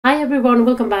Hi everyone,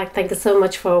 welcome back. Thank you so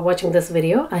much for watching this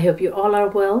video. I hope you all are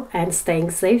well and staying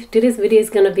safe. Today's video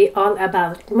is going to be all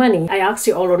about money. I asked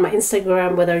you all on my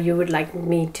Instagram whether you would like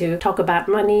me to talk about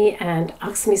money and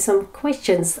ask me some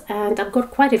questions, and I've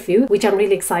got quite a few which I'm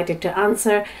really excited to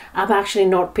answer. I've actually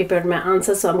not prepared my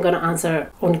answers, so I'm going to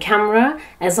answer on camera.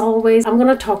 As always, I'm going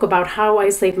to talk about how I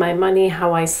save my money,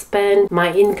 how I spend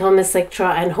my income,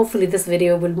 etc., and hopefully this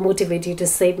video will motivate you to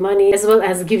save money as well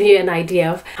as give you an idea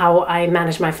of how I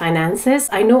manage my finances.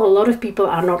 I know a lot of people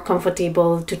are not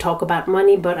comfortable to talk about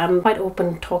money, but I'm quite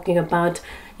open talking about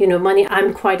money.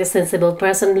 I'm quite a sensible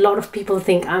person. A lot of people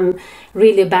think I'm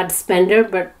really a bad spender,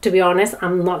 but to be honest,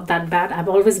 I'm not that bad. I've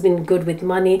always been good with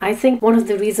money. I think one of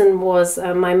the reasons was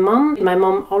my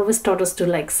mom always taught us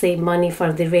to save money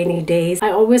for the rainy days. I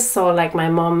always saw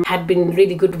my mom had been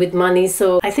really good with money,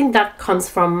 so I think that comes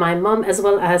from my mom, as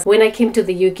well as when I came to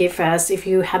the UK first. If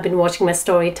you have been watching my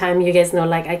story time, you guys know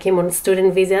I came on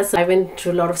student visa, so I went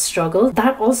through a lot of struggle.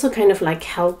 That also kind of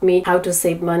helped me how to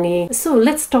save money. So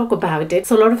let's talk about it.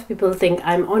 So a lot of people think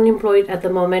I'm unemployed at the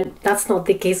moment. That's not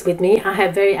the case with me. I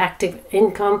have very active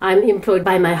income. I'm employed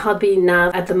by my hubby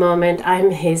now. At the moment,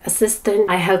 I'm his assistant.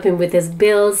 I help him with his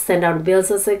bills, send out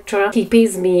bills, etc. He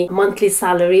pays me monthly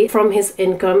salary. From his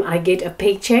income, I get a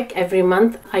paycheck every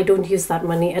month. I don't use that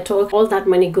money at all. All that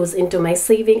money goes into my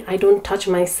saving. I don't touch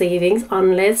my savings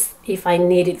unless if I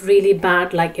need it really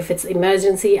bad, if it's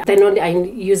emergency, then only I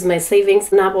use my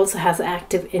savings. Nab also has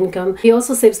active income. He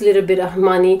also saves a little bit of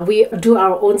money. We do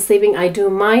our own saving. I do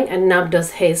mine and Nab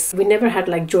does his. We never had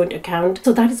joint account.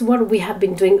 So that is what we have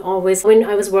been doing always. When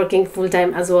I was working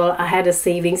full-time as well, I had a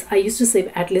savings. I used to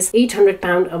save at least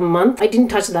 £800 a month. I didn't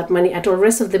touch that money at all.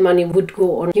 Rest of the money would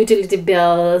go on utility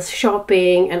bills,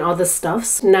 shopping and other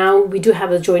stuffs. Now we do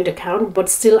have a joint account, but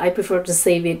still I prefer to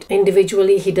save it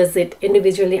individually. He does it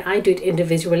individually. I do it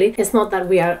individually. It's not that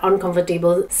we are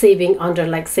uncomfortable saving under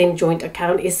same joint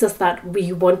account. It's just that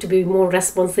we want to be more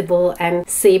responsible and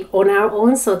save on our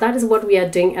own. So that is what we are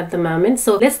doing at the moment.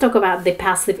 So let's talk about the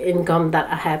passive income that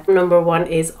I have. Number one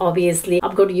is obviously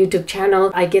I've got a YouTube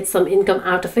channel. I get some income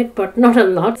out of it, but not a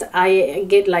lot. I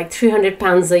get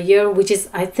 £300 a year, which is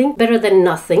I think better than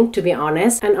nothing, to be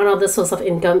honest. And another source of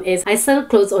income is I sell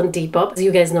clothes on Depop. As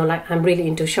you guys know, I'm really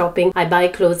into shopping. I buy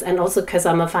clothes, and also because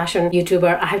I'm a fashion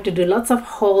YouTuber, I have to do lots of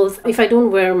hauls. If I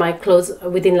don't wear my clothes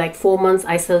within 4 months,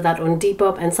 I sell that on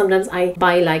Depop, and sometimes I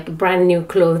buy brand new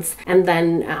clothes and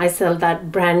then I sell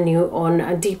that brand new on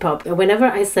Depop. Whenever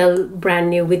I sell brand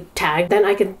new with tag, then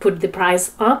I can put the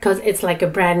price up because it's a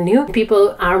brand new.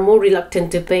 People are more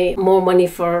reluctant to pay more money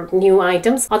for new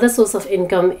items. Other source of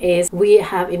income is we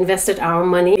have invested our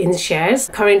money in shares.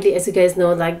 Currently, as you guys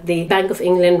know, the Bank of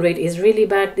England rate is really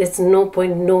bad. It's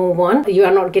 0.01. You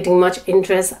are not getting much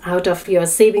interest out of your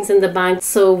savings in the bank.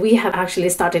 So we have actually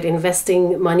started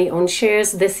investing money on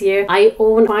shares this year. I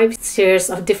own 5 shares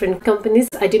of different companies.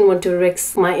 I didn't want to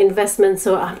risk my investment,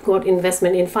 so I've got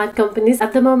investment in 5 companies.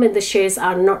 At the moment, the shares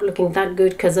are not looking that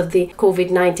good because of the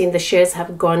COVID-19. The shares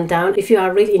have gone down. If you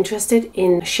are really interested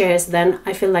in shares, then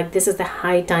I feel this is the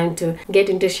high time to get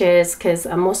into shares, because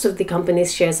most of the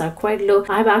companies' shares are quite low.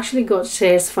 I've actually got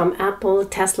shares from Apple,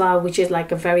 Tesla, which is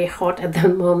a very hot at the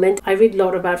moment. I read a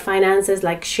lot about finances,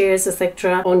 shares,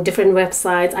 etc., on different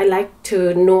websites. I like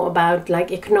to know about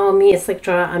economy,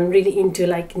 etc. I'm really into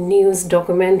news,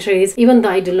 documentaries. Even though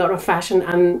I do a lot of fashion,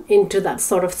 I'm into that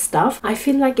sort of stuff. I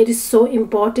feel it is so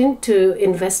important to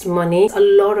invest money. A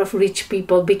lot of rich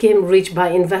people became rich by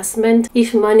investment.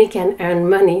 If money can earn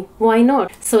money, why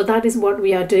not? So that is what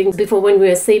we are doing. Before, when we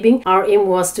were saving, our aim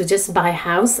was to just buy a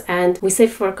house, and we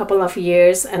saved for a couple of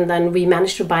years and then we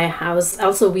managed to buy a house.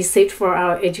 Also, we saved for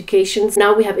our educations.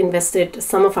 Now we have invested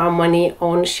some of our money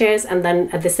on shares, and then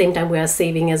at the same time we are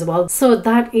saving as well. So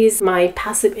that is my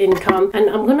passive income, and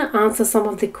I'm gonna answer some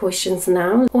of the questions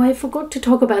now. Oh, I forgot to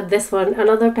talk about this one.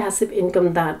 Another passive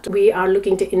income that we are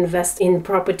looking to invest in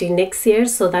property next year.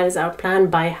 So that is our plan,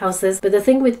 buy houses. But the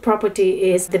thing with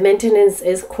property is the maintenance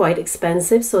is quite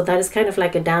expensive, so that is kind of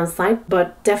a downside.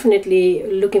 But definitely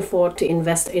looking forward to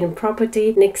invest in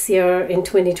property next year in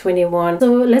 2021.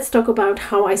 So let's talk about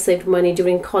how I saved money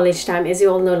during college time. As you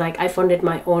all know, I funded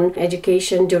my own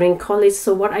education during college.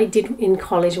 So what I did in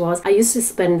college was I used to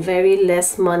spend very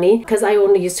less money because I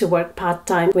only used to work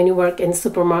part-time. When you work in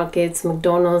supermarkets,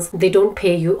 McDonald's, they don't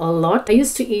pay you a lot. I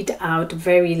used to eat out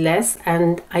very less,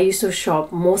 and I used to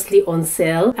shop mostly on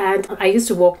sale, and I used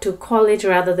to walk to college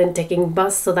rather than taking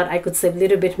bus so that I could save a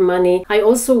little bit money. I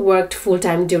also worked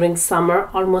full-time during summer,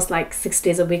 almost like 6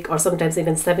 days a week or sometimes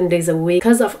even 7 days a week.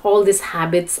 Because of all these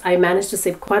habits, I managed to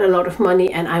save quite a lot of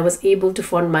money, and I was able to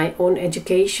fund my own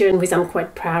education, which I'm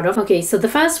quite proud of. Okay, so the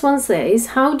first one says,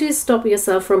 how do you stop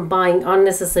yourself from buying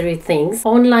unnecessary things?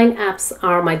 Online apps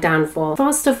are my downfall.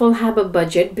 First of all, have a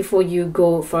budget before you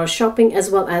go for shopping, as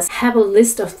well as have a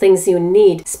list of things you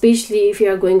need, especially if you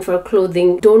are going for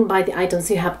clothing. Don't buy the items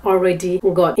you have already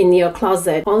got in your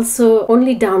closet. Also,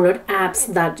 only download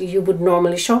apps that you would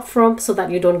normally shop from so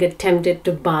that you don't get tempted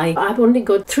to buy. I've only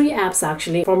got 3 apps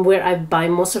actually from where I buy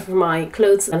most of my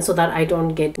clothes, and so that I don't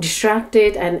get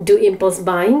distracted and do impulse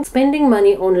buying. Spending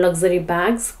money on luxury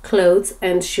bags, clothes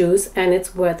and shoes, and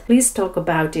it's worth. Please talk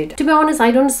about it. To be honest,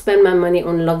 I don't spend my money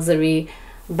on luxury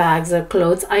bags or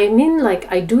clothes. I mean, like,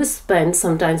 I do spend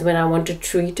sometimes when I want to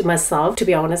treat myself. To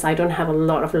be honest, I don't have a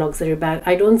lot of luxury bag.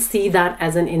 I don't see that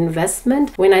as an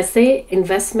investment. When I say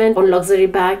investment on luxury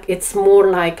bag, it's more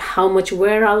like how much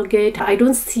wear I'll get. I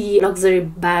don't see luxury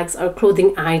bags or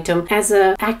clothing item as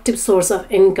an active source of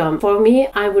income. For me,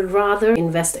 I would rather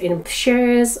invest in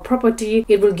shares, property.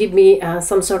 It will give me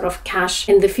some sort of cash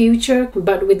in the future.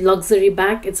 But with luxury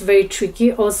bag, it's very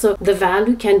tricky. Also, the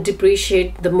value can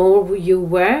depreciate the more you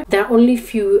wear. There are only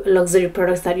few luxury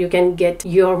products that you can get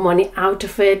your money out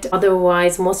of it.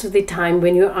 Otherwise, most of the time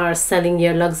when you are selling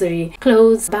your luxury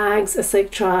clothes, bags,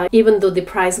 etc., even though the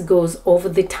price goes over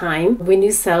the time, when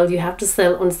you sell, you have to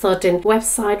sell on certain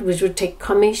website which would take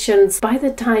commissions. By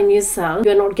the time you sell,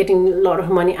 you're not getting a lot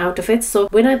of money out of it. So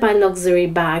when I buy luxury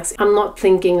bags, I'm not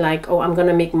thinking like, oh, I'm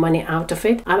gonna make money out of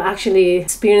it. I've actually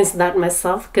experienced that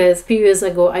myself, because a few years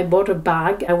ago I bought a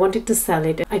bag. I wanted to sell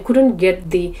it. I couldn't get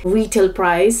the retail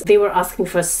price. They were asking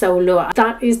for so low.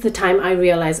 That is the time I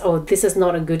realized, oh, this is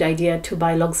not a good idea to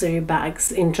buy luxury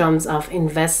bags in terms of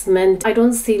investment. I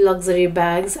don't see luxury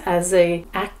bags as a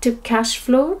active cash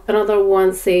flow. Another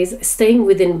one says staying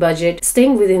within budget.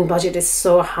 Staying within budget is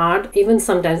so hard. Even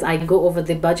sometimes I go over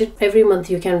the budget. Every month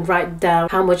you can write down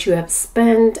how much you have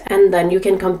spent, and then you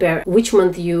can compare which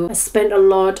month you spent a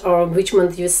lot or which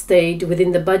month you stayed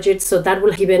within the budget. So that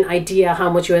will give an idea how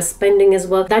much you are spending as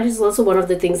well. That is also one of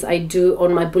the things I do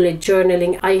on my bullet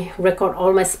journaling. I record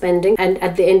all my spending, and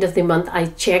at the end of the month I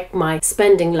check my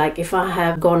spending, like if I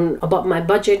have gone above my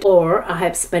budget or I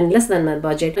have spent less than my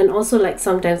budget. And also, like,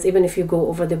 sometimes even if you go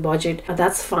over the budget,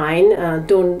 that's fine.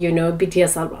 Don't, beat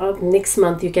yourself up. Next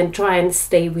month you can try and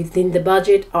stay within the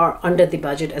budget or under the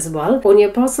budget as well. On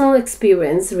your personal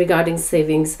experience regarding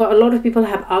savings, a lot of people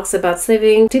have asked about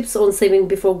saving, tips on saving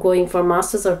before going for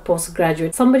masters or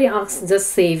postgraduate. Somebody asked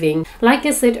just saving. Like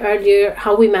I said earlier,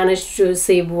 how we managed to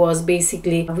save was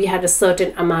basically we had a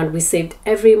certain amount we saved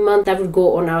every month that would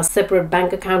go on our separate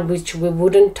bank account, which we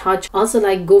wouldn't touch. Also,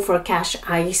 like, go for cash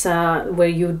ISA where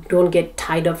you don't get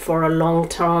tied up for a long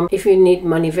term if you need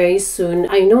money very soon.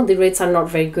 I know the rates are not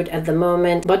very good at the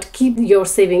moment, but keep your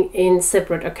saving in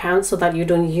separate accounts so that you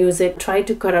don't use it. Try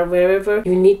to cut out wherever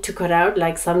you need to cut out,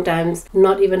 like sometimes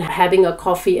not even having a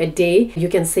coffee a day, you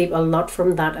can save a lot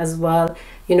from that as well.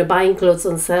 Buying clothes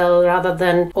on sale rather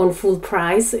than on full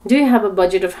price. Do you have a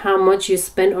budget of how much you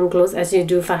spend on clothes as you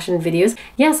do fashion videos?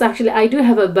 Yes, actually, I do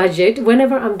have a budget.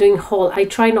 Whenever I'm doing haul, I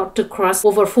try not to cross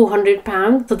over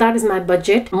 £400. So that is my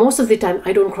budget. Most of the time,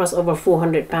 I don't cross over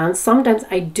 £400. Sometimes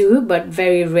I do, but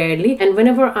very rarely. And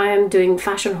whenever I am doing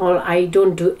fashion haul, I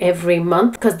don't do every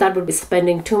month because that would be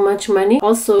spending too much money.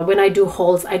 Also, when I do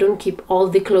hauls, I don't keep all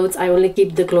the clothes. I only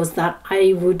keep the clothes that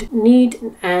I would need,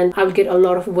 and I will get a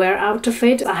lot of wear out of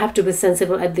it. I have to be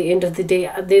sensible at the end of the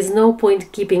day. There's no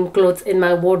point keeping clothes in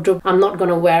my wardrobe. I'm not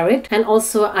gonna wear it. And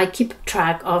also, I keep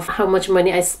track of how much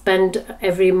money I spend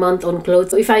every month on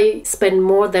clothes. So if I spend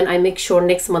more, then I make sure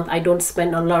next month I don't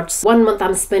spend a lot. 1 month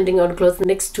I'm spending on clothes,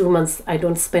 next 2 months I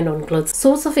don't spend on clothes.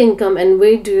 Source of income and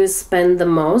where do you spend the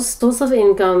most? Source of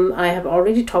income, I have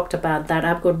already talked about that.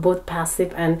 I've got both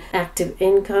passive and active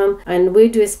income. And where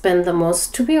do I spend the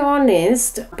most? To be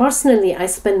honest, personally, I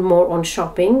spend more on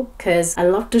shopping because I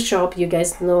love to shop. You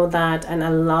guys know that. And I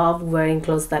love wearing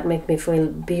clothes that make me feel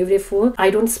beautiful. I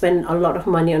don't spend a lot of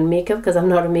money on makeup because I'm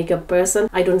not a makeup person.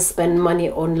 I don't spend money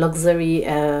on luxury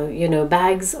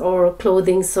bags or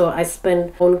clothing. So I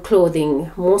spend on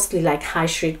clothing, mostly like high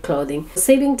street clothing.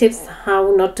 Saving tips,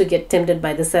 how not to get tempted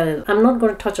by the sale. I'm not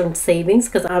going to touch on savings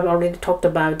because I've already talked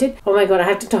about it. Oh my god, I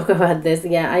have to talk about this.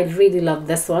 Yeah, I really love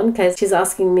this one because she's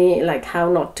asking me like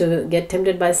how not to get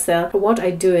tempted by sale. What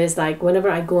I do is, like, whenever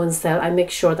I go on sale, I I make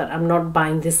sure that I'm not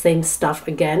buying the same stuff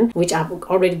again, which I've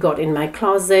already got in my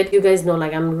closet. You guys know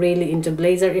like I'm really into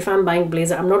blazer. If I'm buying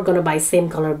blazer, I'm not gonna buy same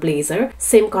color blazer,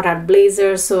 same cutout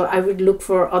blazer. So I would look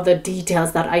for other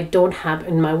details that I don't have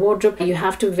in my wardrobe. You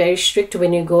have to be very strict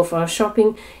when you go for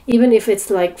shopping, even if it's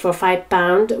like for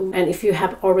 £5, and if you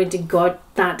have already got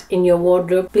that in your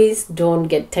wardrobe, please don't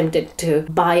get tempted to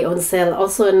buy on sale.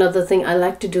 Also, another thing I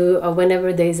like to do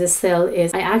whenever there is a sale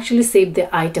is I actually save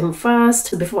the item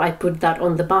first before I put that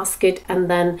on the basket, and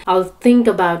then I'll think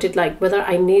about it like whether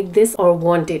I need this or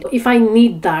want it. If I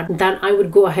need that, then I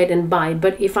would go ahead and buy it,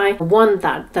 but if I want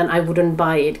that, then I wouldn't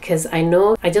buy it because I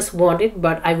know I just want it,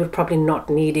 but I would probably not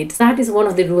need it. That is one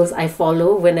of the rules I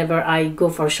follow whenever I go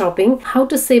for shopping. How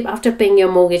to save after paying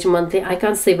your mortgage monthly? I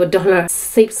can't save $1.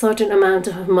 Save certain amount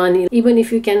of money. Even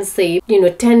if you can save, you know,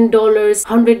 $10,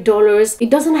 $100, it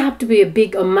doesn't have to be a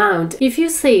big amount. If you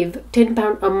save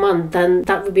 £10 a month, then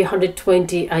that would be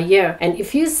 $120 a year, and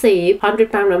if you save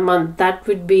 £100 a month, that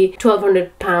would be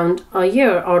 £1,200 a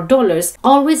year, or dollars.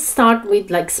 Always start with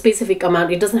like specific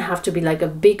amount. It doesn't have to be like a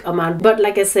big amount, but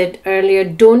like I said earlier,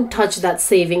 don't touch that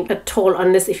saving at all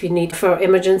unless if you need for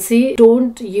emergency.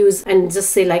 Don't use and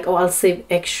just say like, oh, I'll save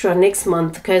extra next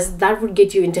month, because that would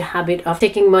get you into habit of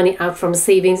taking money out from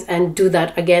savings and do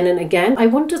that again and again. I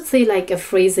want to say like a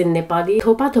phrase in Nepali,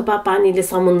 thopa thopa पानीले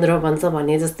समुद्र भन्छ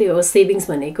भने जस्तै हो savings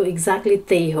भनेको exactly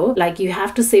त्यही हो. Like you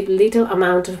have to save little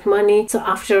amount of money, so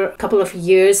after a couple of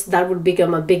years that would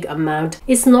become a big amount.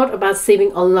 It's not about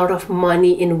saving a lot of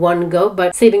money in one go,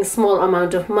 but saving small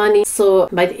amount of money, so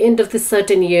by the end of the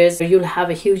certain years you'll have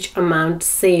a huge amount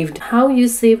saved. How you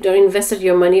saved or invested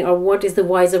your money, or what is the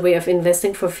wiser way of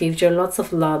investing for future? Lots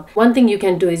of love. One thing you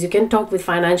can do is you can talk with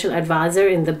financial advisor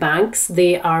in the banks.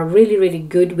 They are really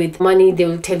good with money. They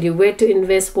will tell you where to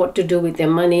invest, what to do with their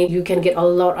money. You can get a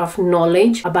lot of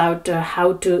knowledge about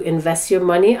how to invest your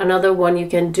money. Another one you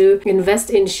can do, invest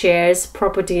in shares,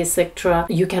 property, etc.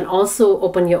 You can also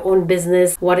open your own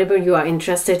business, whatever you are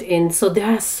interested in. So there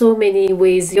are so many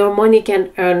ways your money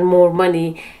can earn more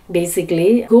money.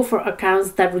 Basically, go for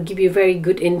accounts that will give you very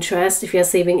good interest if you're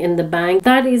saving in the bank.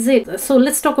 That is it. So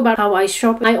let's talk about how I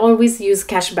shop. I always use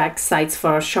cashback sites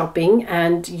for shopping,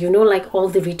 and you know, like all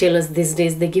the retailers these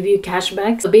days, they give you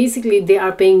cashback. So basically they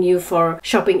are paying you for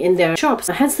shopping in their shops.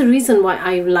 Hence the reason why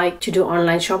I like to do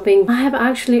online shopping. I have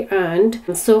actually earned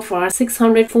so far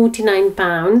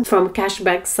 £649 from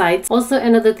cashback sites. Also,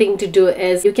 another thing to do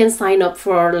is you can sign up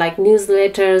for like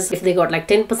newsletters if they got like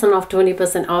 10% off,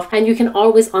 20% off, and you can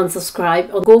always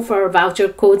unsubscribe or go for voucher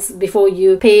codes before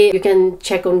you pay. You can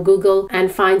check on Google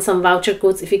and find some voucher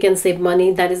codes if you can save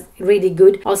money. That is really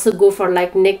good. Also go for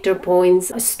like Nectar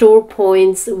points, store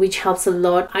points, which helps a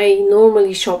lot. I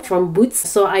normally shop from Boots,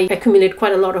 so I accumulate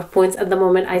quite a lot of points. At the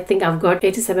moment I think I've got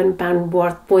 £87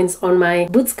 worth points on my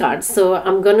Boots card, so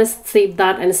I'm gonna save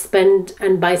that and spend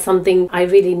and buy something I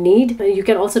really need. You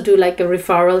can also do like a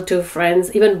referral to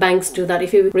friends. Even banks do that.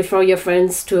 If you refer your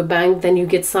friends to a bank, then you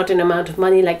get certain amount of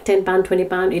money, like £10,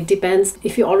 £20, it depends.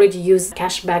 If you already use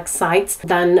cashback sites,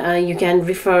 then you can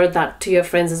refer that to your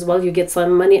friends as well. You get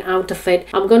some money out of it.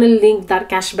 I'm gonna link that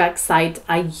cashback site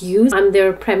I use. I'm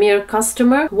their premier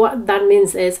customer. What that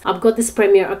means is I've got this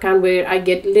premier account where I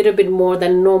get a little bit more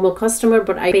than normal customer,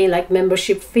 but I pay like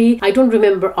membership fee. I don't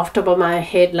remember off the top of my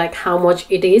head like how much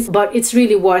it is, but it's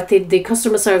really worth it. The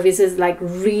customer service is like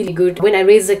really good. When I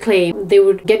raise a claim, they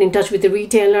would get in touch with the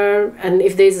retailer, and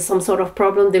if there's some sort of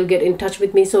problem, they'll get in touch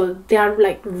with me. So they are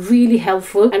like really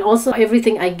helpful, and also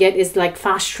everything I get is like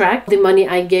fast track. The money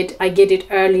I get it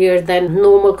earlier than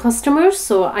normal customers,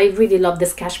 so I really love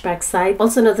this cashback site.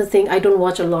 Also, another thing, I don't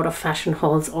watch a lot of fashion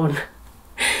hauls on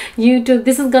YouTube.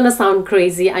 This is gonna sound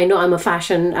crazy. I know I'm a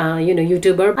fashion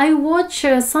YouTuber. I watch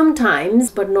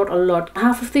sometimes, but not a lot.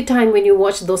 Half of the time when you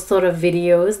watch those sort of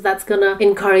videos, that's gonna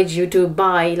encourage you to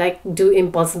buy, like do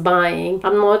impulse buying.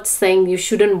 I'm not saying you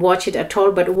shouldn't watch it at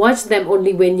all, but watch them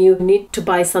only when you need to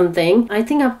buy something. I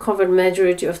think I've covered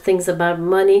majority of things about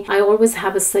money. I always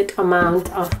have a set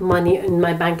amount of money in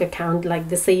my bank account, like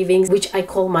the savings, which I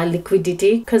call my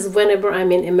liquidity, because whenever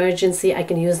I'm in emergency, I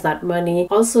can use that money.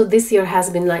 Also, this year has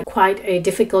been like quite a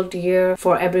difficult year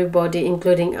for everybody,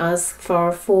 including us.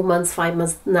 For 4 months, 5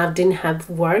 months now, didn't have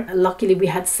work. Luckily we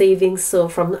had savings, so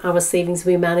from our savings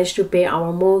we managed to pay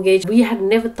our mortgage. We had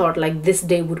never thought like this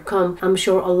day would come. I'm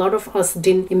sure a lot of us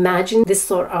didn't imagine this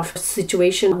sort of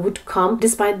situation would come.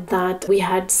 Despite that, we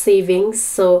had savings,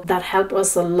 so that helped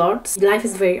us a lot. Life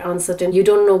is very uncertain. You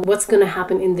don't know what's gonna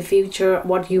happen in the future,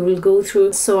 what you will go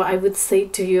through. So I would say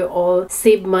to you all,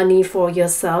 save money for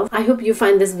yourself. I hope you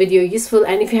find this video useful,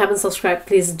 and if you haven't subscribed,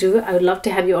 please do. I would love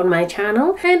to have you on my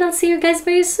channel, and I'll see you guys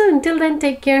very soon. Till then,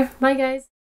 take care. Bye guys.